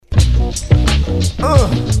Back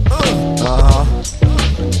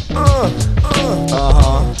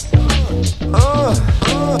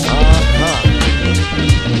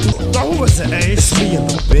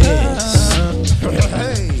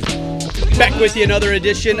with you, another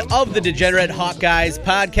edition of the Degenerate Hawkeyes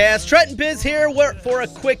podcast. Trent and Biz here for a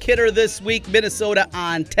quick hitter this week. Minnesota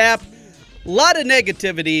on tap. A lot of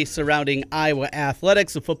negativity surrounding Iowa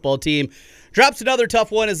athletics. The football team drops another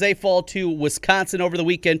tough one as they fall to Wisconsin over the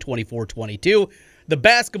weekend, 24-22. The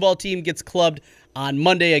basketball team gets clubbed on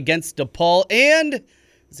Monday against DePaul, and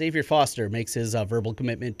Xavier Foster makes his verbal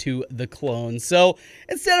commitment to the Clones. So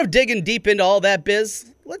instead of digging deep into all that,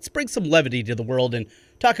 Biz, let's bring some levity to the world and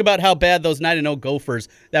talk about how bad those 9-0 Gophers,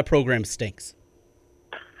 that program stinks.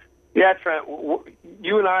 Yeah, Trent,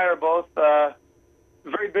 you and I are both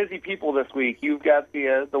very busy people this week. You've got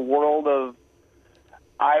the world of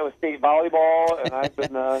Iowa State volleyball, and I've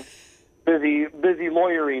been busy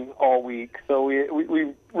lawyering all week. So we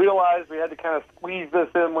realized we had to kind of squeeze this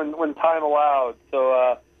in when time allowed.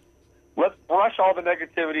 So let's brush all the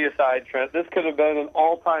negativity aside, Trent. This could have been an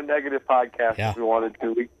all-time negative podcast if we wanted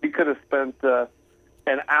to. We could have spent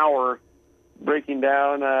an hour breaking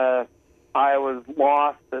down Iowa's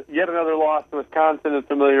loss, yet another loss to Wisconsin in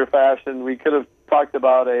familiar fashion. We could have talked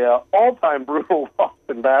about a all-time brutal loss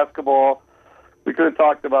in basketball. We could have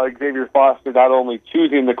talked about Xavier Foster not only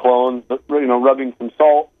choosing the Clones, but rubbing some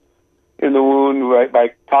salt in the wound, right,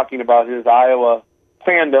 by talking about his Iowa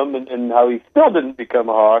fandom and how he still didn't become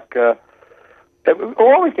a Hawk.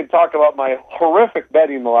 Or we could talk about my horrific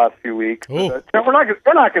betting the last few weeks. We're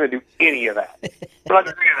not going to do any of that. We're not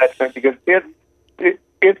going to do any of that, Trent, because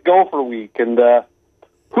it's Gopher week. And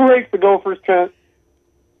who hates the Gophers, Trent?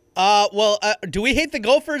 Do we hate the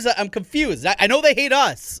Gophers? I'm confused. I know they hate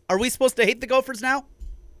us. Are we supposed to hate the Gophers now?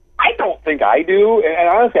 I don't think I do, and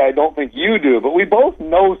honestly, I don't think you do, but we both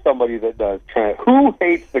know somebody that does, Trent. Who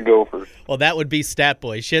hates the Gophers? Well, that would be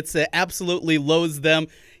Statboy. Shitz absolutely loathes them.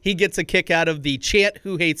 He gets a kick out of the chant,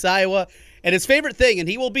 "Who hates Iowa?" And his favorite thing, and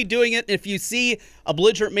he will be doing it if you see a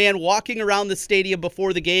belligerent man walking around the stadium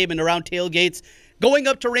before the game and around tailgates, going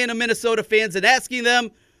up to random Minnesota fans and asking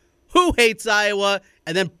them, "Who hates Iowa?"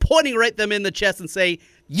 and then pointing right them in the chest and say,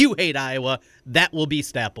 "You hate Iowa." That will be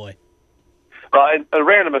Statboy. A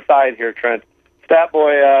random aside here, Trent.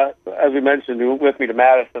 Statboy, as we mentioned, with me to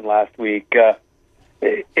Madison last week.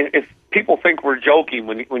 If people think we're joking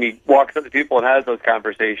when he walks up to people and has those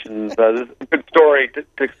conversations, this is a good story to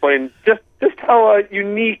explain just how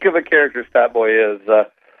unique of a character Statboy is.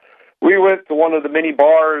 We went to one of the mini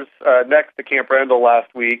bars next to Camp Randall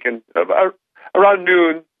last week, and around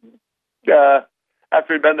noon,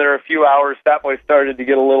 after he'd been there a few hours, Statboy started to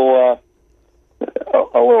get a little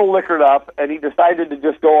liquored up, and he decided to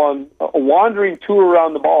just go on a wandering tour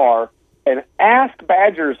around the bar and ask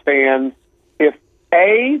Badgers fans if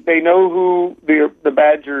A, they know who the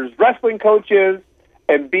Badgers wrestling coach is,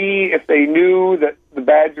 and B, if they knew that the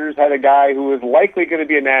Badgers had a guy who was likely going to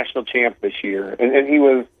be a national champ this year. And he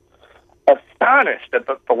was astonished at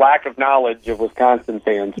the lack of knowledge of Wisconsin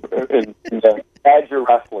fans in Badger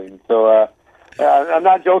wrestling. So I'm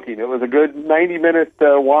not joking. It was a good 90-minute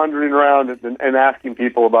wandering around and asking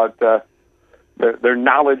people about their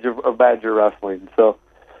knowledge of Badger wrestling. So,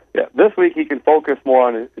 yeah, this week he can focus more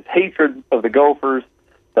on his hatred of the Gophers.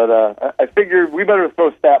 But I figured we better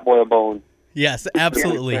throw Statboy a bone. Yes,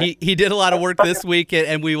 absolutely. He did a lot of work this week,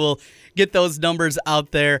 and we will get those numbers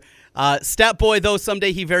out there. Statboy, though,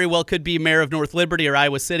 someday he very well could be mayor of North Liberty or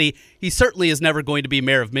Iowa City. He certainly is never going to be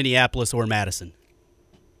mayor of Minneapolis or Madison.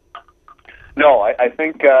 No, I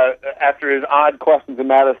think after his odd questions in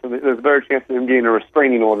Madison, there's a better chance of him getting a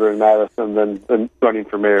restraining order in Madison than running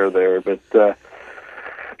for mayor there. But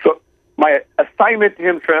so my assignment to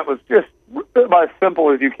him, Trent, was just about as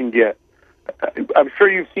simple as you can get. I'm sure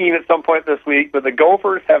you've seen at some point this week, but the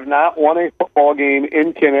Gophers have not won a football game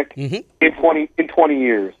in Kinnick in 20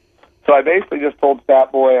 years. So I basically just told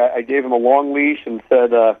Statboy, I gave him a long leash and said,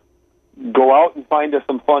 go out and find us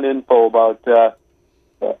some fun info about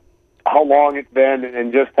how long it's been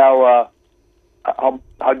and just how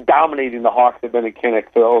dominating the Hawks have been at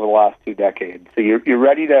Kinnick over the last 2 decades. So you're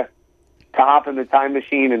ready to hop in the time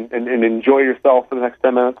machine and enjoy yourself for the next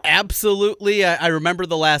 10 minutes? Absolutely. I remember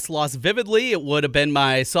the last loss vividly. It would have been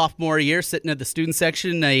my sophomore year sitting at the student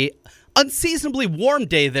section, a unseasonably warm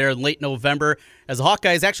day there in late November as the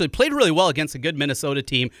Hawkeyes actually played really well against a good Minnesota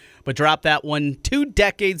team, but dropped that one 2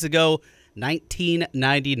 decades ago,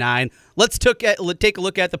 1999. Let's take a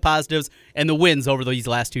look at the positives and the wins over these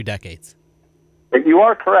last 2 decades. You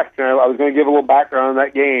are correct. I was going to give a little background on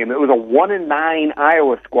that game. It was a 1-9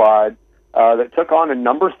 Iowa squad that took on a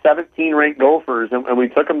number 17 ranked Gophers, and we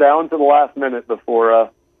took them down to the last minute before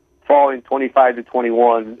falling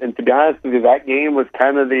 25-21. And to be honest with you, that game was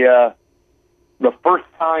kind of the first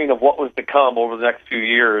sign of what was to come over the next few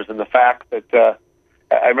years, and the fact that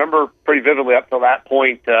I remember pretty vividly up till that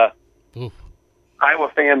point,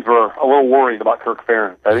 Iowa fans were a little worried about Kirk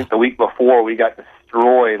Ferentz. I think the week before we got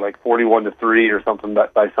destroyed like 41-3 or something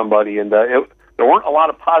by somebody, and there weren't a lot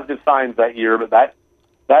of positive signs that year. But that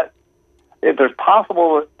if there's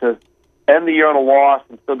possible to end the year on a loss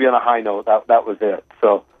and still be on a high note, that was it.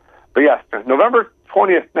 So, but yes, November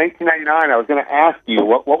 20th, 1999. I was going to ask you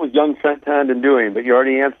what was young Trent Tennenden doing, but you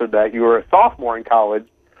already answered that. You were a sophomore in college,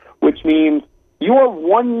 which means you are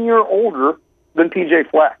 1 year older than PJ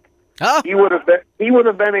Fleck. Oh. He would have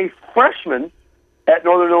been a freshman at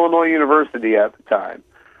Northern Illinois University at the time.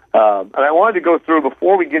 And I wanted to go through,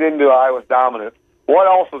 before we get into Iowa's dominance, what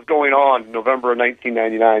else was going on in November of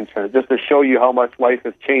 1999, Trent, just to show you how much life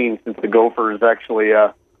has changed since the Gophers actually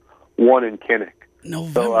won in Kinnick.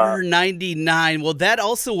 November 99. Well, that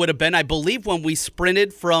also would have been, I believe, when we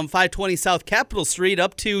sprinted from 520 South Capitol Street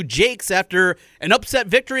up to Jake's after an upset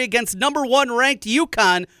victory against number 1 ranked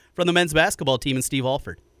UConn from the men's basketball team and Steve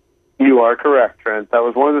Alford. You are correct, Trent. That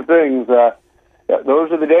was one of the things.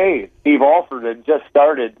 Those are the days. Steve Alford had just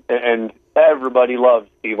started, and everybody loved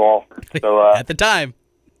Steve Alford. So at the time,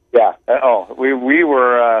 yeah. We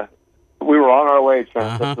were on our way,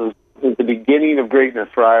 Trent. Uh-huh. This was the beginning of greatness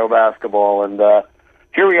for Iowa basketball, and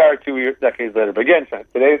here we are 2 decades later. But again,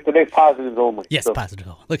 Trent, today's positives only. Yes, so, positive.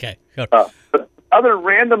 Okay. Other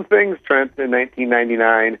random things, Trent, in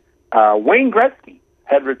 1999, Wayne Gretzky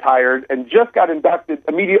had retired and just got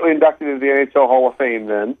immediately inducted into the NHL Hall of Fame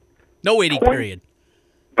then. No waiting period.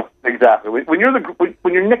 Exactly. When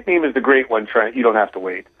your nickname is the Great One, Trent, you don't have to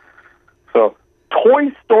wait. So,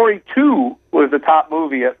 Toy Story 2 was the top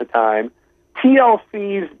movie at the time.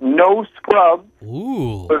 TLC's No Scrubs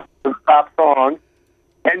was the top song.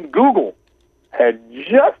 And Google had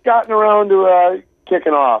just gotten around to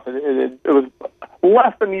kicking off. It was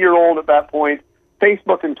less than a year old at that point.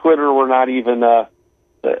 Facebook and Twitter were not even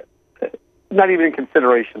in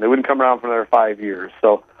consideration. They wouldn't come around for another 5 years.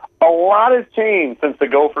 So a lot has changed since the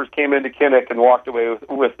Gophers came into Kinnick and walked away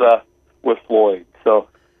with Floyd. So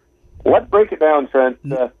let's break it down, Trent.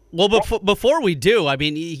 Well, before we do, I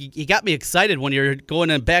mean, you got me excited when you're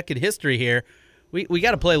going back in history here. We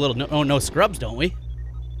got to play a little no Scrubs, don't we?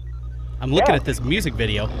 I'm looking at this music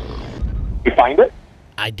video. You find it?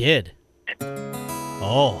 I did.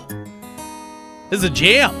 Oh. This is a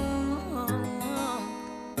jam.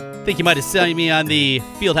 I think you might have seen me on the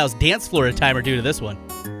Fieldhouse dance floor a time or two to this one.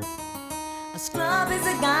 A scrub is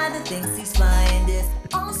a guy that thinks he's flying this.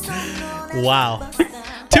 Also known as wow.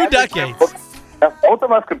 2 decades. Both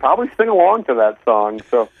of us could probably sing along to that song.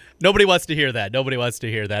 So Nobody wants to hear that.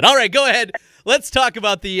 All right, go ahead. Let's talk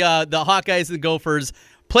about the Hawkeyes and the Gophers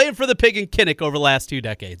playing for the Pig and Kinnick over the last 2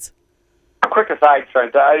 decades. Quick aside,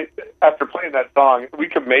 Trent, after playing that song, we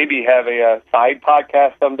could maybe have a side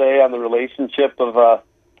podcast someday on the relationship of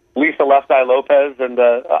Lisa Left Eye Lopez and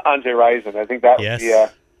Andre Rison. I think that would be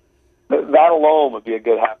that alone would be a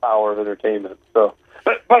good half hour of entertainment. So,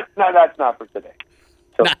 but no, that's not for today.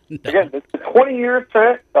 So again, it's 20 years,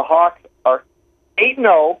 Trent. The Hawks are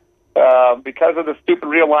 8-0 because of the stupid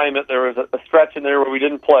realignment. There was a stretch in there where we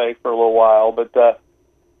didn't play for a little while, but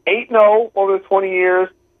 8-0 over the 20 years.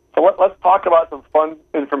 So let's talk about some fun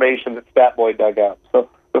information that Stat Boy dug up. So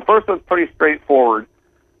the first one's pretty straightforward.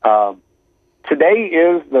 Today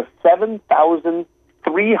is the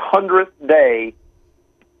 7,300th day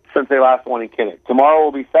since they last won in Kinnick. Tomorrow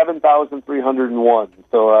will be 7,301.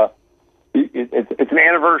 So it's an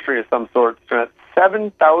anniversary of some sort.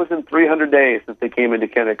 7,300 days since they came into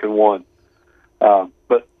Kinnick and won.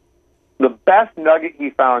 But the best nugget he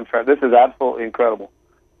found, Trent, this is absolutely incredible.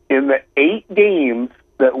 In the 8 games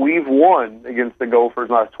that we've won against the Gophers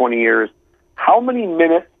in the last 20 years, how many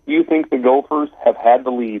minutes do you think the Gophers have had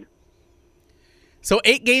the lead? So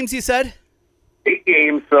 8 games, you said? 8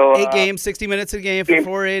 games. So 8 games, 60 minutes a game for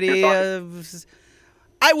 480.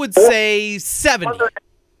 I would say 70.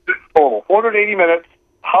 Total 480 minutes.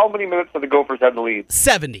 How many minutes have the Gophers had the lead?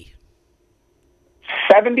 70.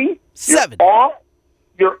 70? 70.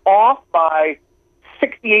 You're off by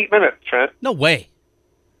 68 minutes, Trent. No way.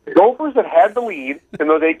 The Gophers have had the lead in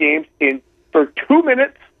those 8 games for 2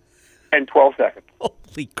 minutes and 12 seconds.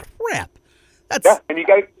 Holy crap! And you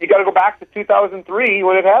got to go back to 2003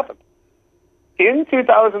 when it happened. In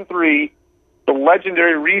 2003, the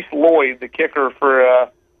legendary Reese Lloyd, the kicker for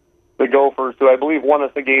the Gophers, who I believe won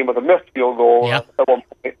us the game with a missed field goal at one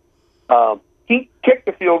point, he kicked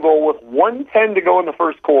the field goal with 1:10 to go in the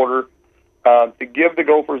first quarter. to give the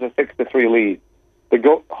Gophers a 6-3 lead.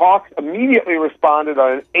 The Hawks immediately responded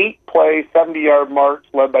on an 8-play, 70-yard march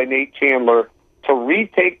led by Nate Chandler to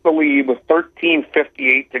retake the lead with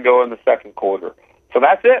 13:58 to go in the second quarter. So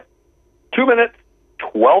that's it. 2 minutes,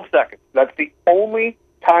 12 seconds. That's the only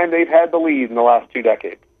time they've had the lead in the last 2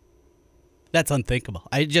 decades. That's unthinkable.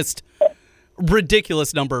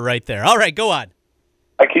 Ridiculous number right there. All right, go on.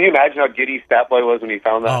 Can you imagine how giddy Statboy was when he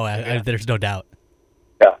found that? Oh, there's no doubt.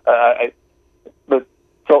 Yeah.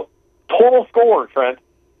 So total score, Trent,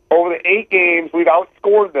 over the 8 games, we've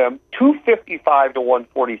outscored them 255 to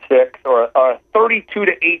 146, or a 32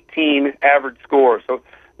 to 18 average score. So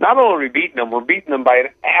not only are we beating them, we're beating them by an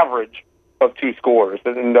average of 2 scores.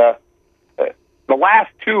 And the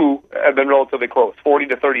last 2 have been relatively close, 40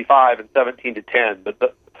 to 35 and 17 to 10. But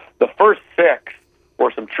the first 6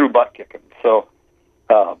 were some true butt kicking. So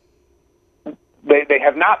they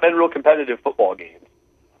have not been real competitive football games.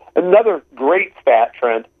 Another great stat,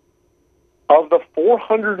 Trent, of the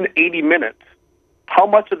 480 minutes, how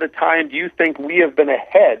much of the time do you think we have been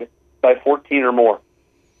ahead by 14 or more?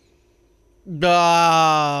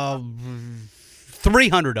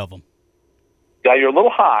 300 of them. Yeah, you're a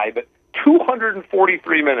little high, but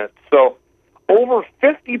 243 minutes. So over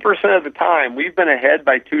 50% of the time, we've been ahead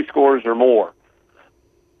by 2 scores or more.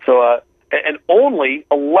 So, and only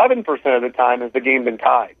 11% of the time has the game been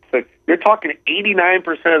tied. So you're talking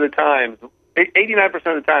 89% of the time. 89% of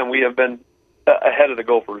the time we have been ahead of the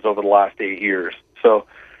Gophers over the last 8 years. So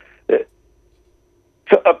it's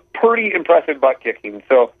a pretty impressive butt kicking.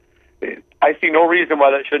 So I see no reason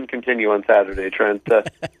why that shouldn't continue on Saturday, Trent.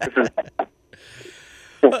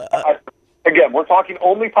 Again, we're talking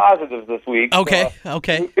only positives this week. Okay. You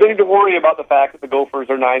don't need to worry about the fact that the Gophers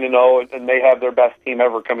are 9-0 and they have their best team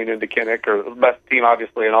ever coming into Kinnick, or the best team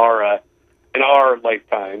obviously in our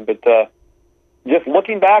lifetime. But just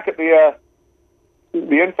looking back at the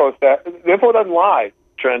info stat, the info doesn't lie,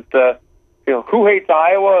 Trent. Who hates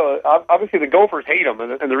Iowa? Obviously, the Gophers hate them,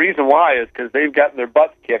 and the reason why is because they've gotten their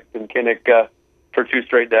butts kicked in Kinnick for 2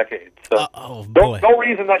 straight decades. So no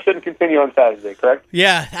reason that shouldn't continue on Saturday, correct?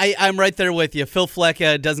 Yeah, I'm right there with you. Phil Fleck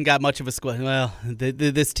doesn't got much of a squad. Well,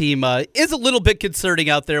 this team is a little bit concerning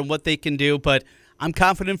out there in what they can do, but I'm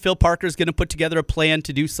confident Phil Parker's going to put together a plan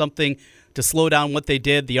to do something to slow down what they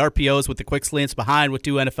did, the RPOs with the quick slants behind with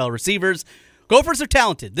 2 NFL receivers. Gophers are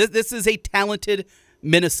talented. This is a talented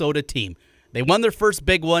Minnesota team. They won their first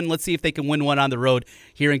big one. Let's see if they can win one on the road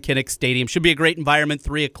here in Kinnick Stadium. Should be a great environment,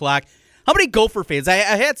 3 o'clock. How many Gopher fans? I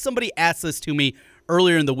had somebody ask this to me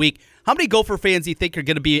earlier in the week. How many Gopher fans do you think are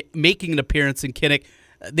going to be making an appearance in Kinnick?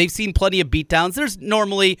 They've seen plenty of beatdowns. There's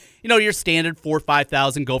normally, your standard 4,000 or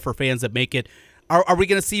 5,000 Gopher fans that make it. Are we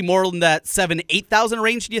going to see more than that 7,000, 8,000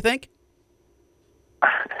 range, do you think?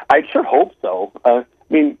 I sure hope so.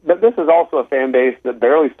 This is also a fan base that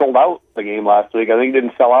barely sold out the game last week. I think it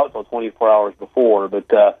didn't sell out until 24 hours before.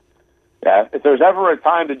 But, if there's ever a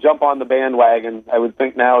time to jump on the bandwagon, I would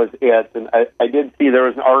think now is it. And I did see there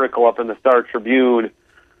was an article up in the Star Tribune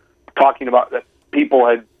talking about that people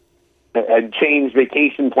had changed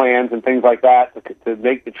vacation plans and things like that to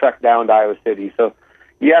make the trek down to Iowa City. So,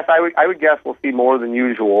 yes, I would guess we'll see more than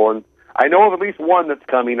usual. And I know of at least one that's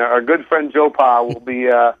coming. Our good friend Joe Pa will be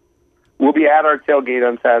at our tailgate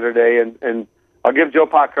on Saturday, and I'll give Joe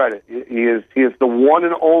Pa credit. He is the one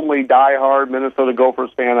and only diehard Minnesota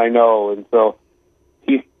Gophers fan I know, and so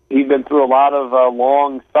he's been through a lot of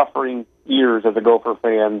long suffering years as a Gopher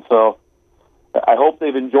fan. So I hope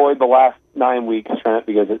they've enjoyed the last 9 weeks, Trent,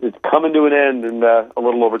 because it's coming to an end in a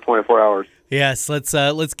little over 24 hours. Yes, let's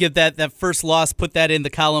give that first loss, put that in the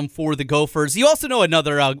column for the Gophers. You also know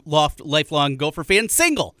another lifelong Gopher fan,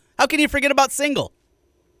 Single. How can you forget about Single?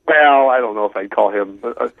 Well, I don't know if I'd call him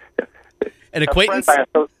an acquaintance.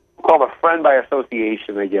 Call a friend by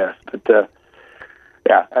association, I guess. But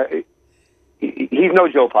he's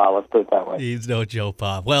no Joe Pa. Let's put it that way. He's no Joe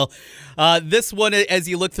Pa. Well, this one, as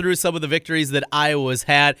you look through some of the victories that Iowa's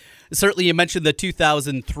had, certainly you mentioned the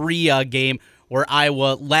 2003 game where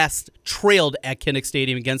Iowa last trailed at Kinnick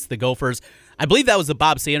Stadium against the Gophers. I believe that was the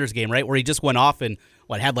Bob Sanders game, right, where he just went off and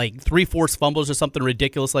had like 3 forced fumbles or something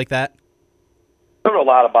ridiculous like that. There were a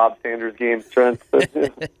lot of Bob Sanders games, Trent.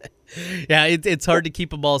 Yeah, it's hard to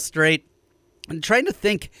keep them all straight. I'm trying to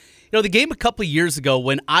think, the game a couple of years ago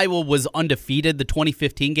when Iowa was undefeated, the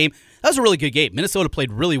 2015 game, that was a really good game. Minnesota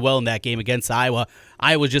played really well in that game against Iowa.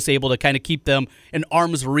 Iowa was just able to kind of keep them in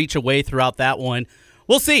arm's reach away throughout that one.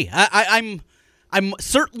 We'll see. I'm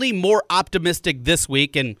certainly more optimistic this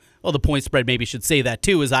week, and the point spread maybe should say that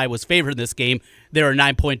too, as Iowa's favored in this game. They were a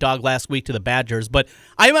 9-point dog last week to the Badgers, but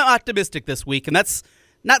I'm optimistic this week, and that's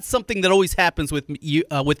not something that always happens with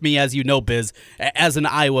me, as you know, Biz, as an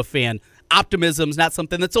Iowa fan. Optimism's not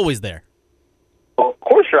something that's always there. Well, of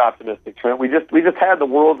course you're optimistic, Trent. We just had the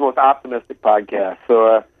world's most optimistic podcast,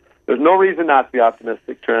 so there's no reason not to be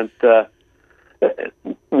optimistic, Trent.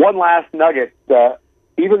 One last nugget.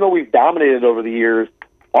 Even though we've dominated over the years,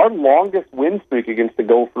 our longest win streak against the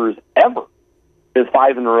Gophers ever is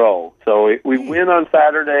 5 in a row. So we win on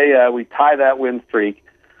Saturday. We tie that win streak.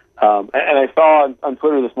 And I saw on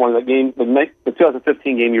Twitter this morning that game, the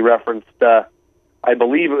 2015 game you referenced, I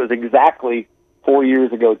believe it was exactly 4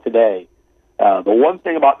 years ago today. The one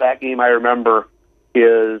thing about that game I remember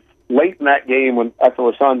is late in that game, after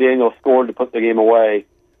LaShawn Daniels scored to put the game away,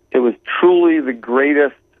 it was truly the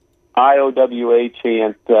greatest IOWA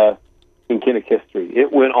chant in Kinnick history.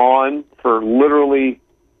 It went on for literally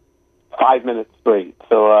 5 minutes straight.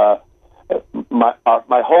 So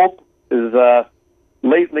my hope is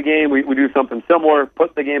late in the game we do something similar,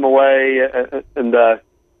 put the game away, and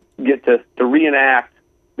get to reenact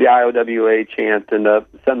the IOWA chant and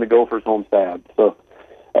send the Gophers home sad. So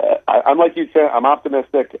I'm like you, Trent. I'm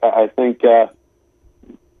optimistic. I think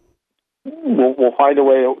we'll find a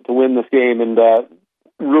way to win this game and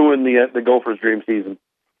ruin the Gophers' dream season.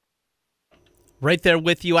 Right there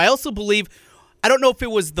with you. I also believe, I don't know if it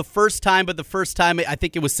was the first time, but the first time I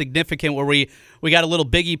think it was significant where we got a little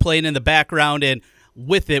Biggie playing in the background, and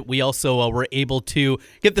with it we also were able to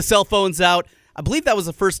get the cell phones out. I believe that was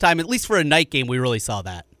the first time, at least for a night game, we really saw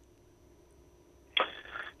that.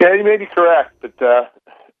 Yeah, you may be correct, but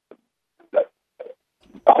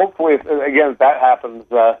hopefully, if that happens,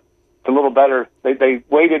 it's a little better. They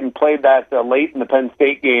waited and played that late in the Penn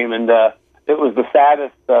State game, and it was the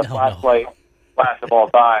saddest flashlight flash of all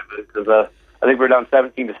time, because I think we were down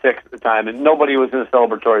 17-6 at the time, and nobody was in a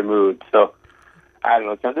celebratory mood. So, I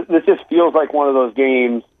don't know. This just feels like one of those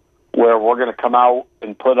games where we're going to come out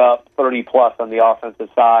and put up 30-plus on the offensive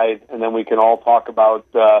side, and then we can all talk about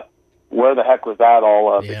where the heck was that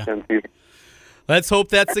all Big Ten season. Let's hope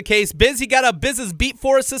that's the case. Biz, you got a business beat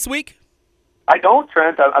for us this week? I don't,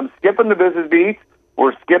 Trent. I'm skipping the business beat.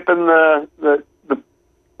 We're skipping the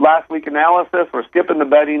last week analysis. We're skipping the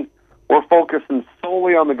betting. We're focusing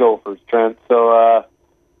solely on the Gophers, Trent. So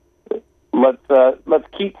let's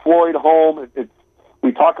keep Floyd home.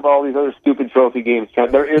 We talk about all these other stupid trophy games,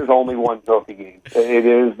 Trent. There is only one trophy game. It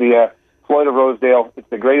is the Floyd of Rosedale. It's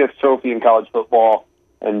the greatest trophy in college football,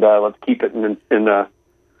 and let's keep it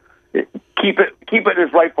keep it in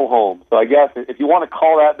its rightful home. So I guess if you want to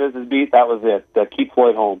call that business beat, that was it. Keep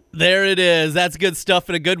Floyd home. There it is. That's good stuff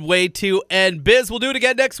and a good way to end. Biz, we'll do it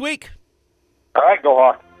again next week. All right, go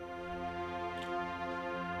Hawks.